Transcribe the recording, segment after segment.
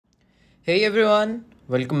Hey everyone,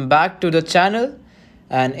 welcome back to the channel,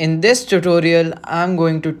 and in this tutorial I'm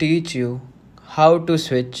going to teach you how to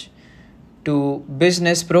switch to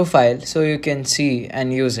business profile so you can see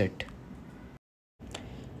and use it.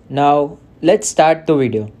 Now let's start the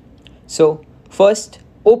video. So first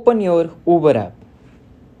open your Uber app.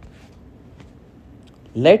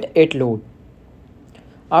 Let it load.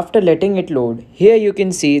 After letting it load, here you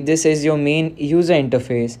can see this is your main user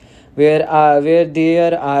interface where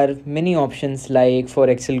there are many options like for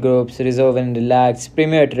Excel groups, reserve and relax,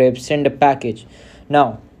 premier trips, send a package.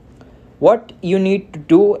 Now, what you need to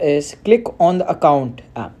do is click on the account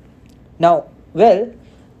app. Now,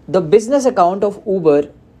 the business account of Uber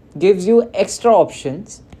gives you extra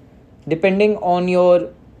options depending on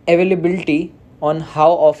your availability on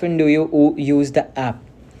how often do you use the app.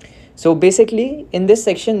 So basically in this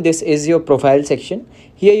section, this is your profile section.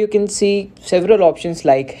 Here you can see several options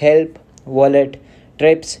like help, wallet,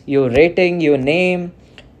 trips, your rating, your name,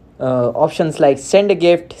 options like send a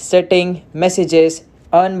gift, setting, messages,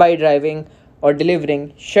 earn by driving or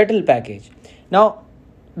delivering, shuttle package. Now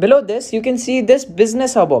below this you can see this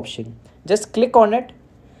business hub option. Just click on it.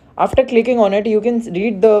 After clicking on it, you can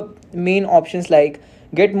read the main options like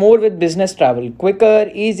get more with business travel,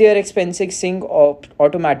 quicker, easier expensing sync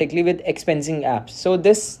automatically with expensing apps. So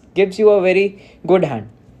this gives you a very good hand.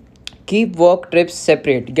 Keep work trips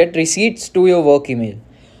separate, get receipts to your work email,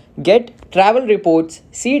 get travel reports,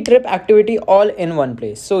 see trip activity all in one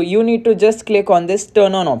place. So you need to just click on this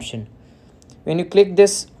turn on option. When you click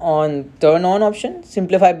this on turn on option,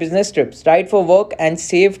 simplify business trips, write for work and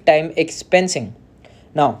save time expensing.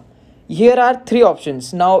 Now here are three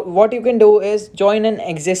options. Now what you can do is join an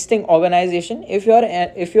existing organization. If you are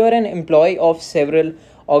an employee of several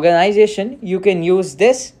organization, you can use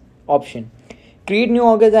this option. Create new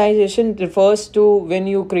organization refers to when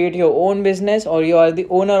you create your own business or you are the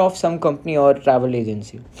owner of some company or travel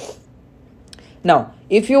agency. Now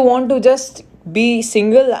if you want to just be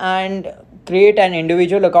single and create an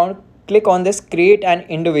individual account, click on this create an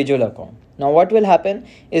individual account. Now what will happen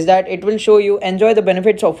is that it will show you enjoy the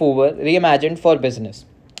benefits of Uber reimagined for business.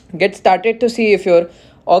 Get started to see if your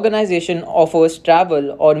organization offers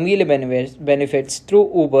travel or meal benefits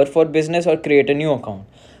through Uber for business or create a new account.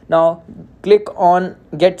 Now click on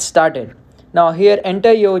get started. Now here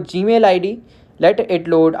enter your Gmail ID. Let it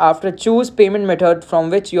load. After choose payment method from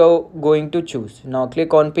which you are going to choose. Now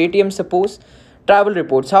click on Paytm suppose. Travel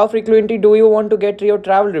reports. How frequently do you want to get your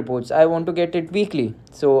travel reports? I want to get it weekly,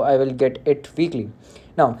 so I will get it weekly.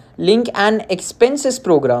 Now link an expenses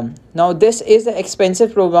program. Now this is the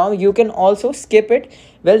expenses program. You can also skip it.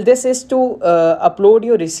 Well, this is to upload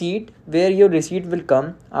your receipt, where your receipt will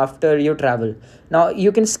come after your travel. Now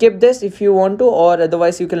you can skip this if you want to, or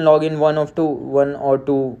otherwise you can log in one or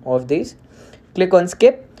two of these. Click on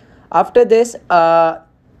skip. After this a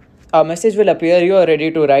message will appear, you are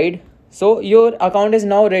ready to ride. So your account is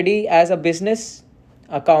now ready as a business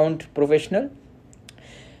account professional.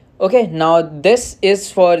 Okay, now this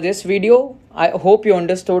is for this video. I hope you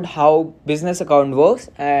understood how business account works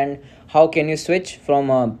and how can you switch from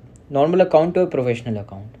a normal account to a professional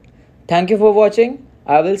account. Thank you for watching.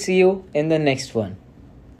 I will see you in the next one.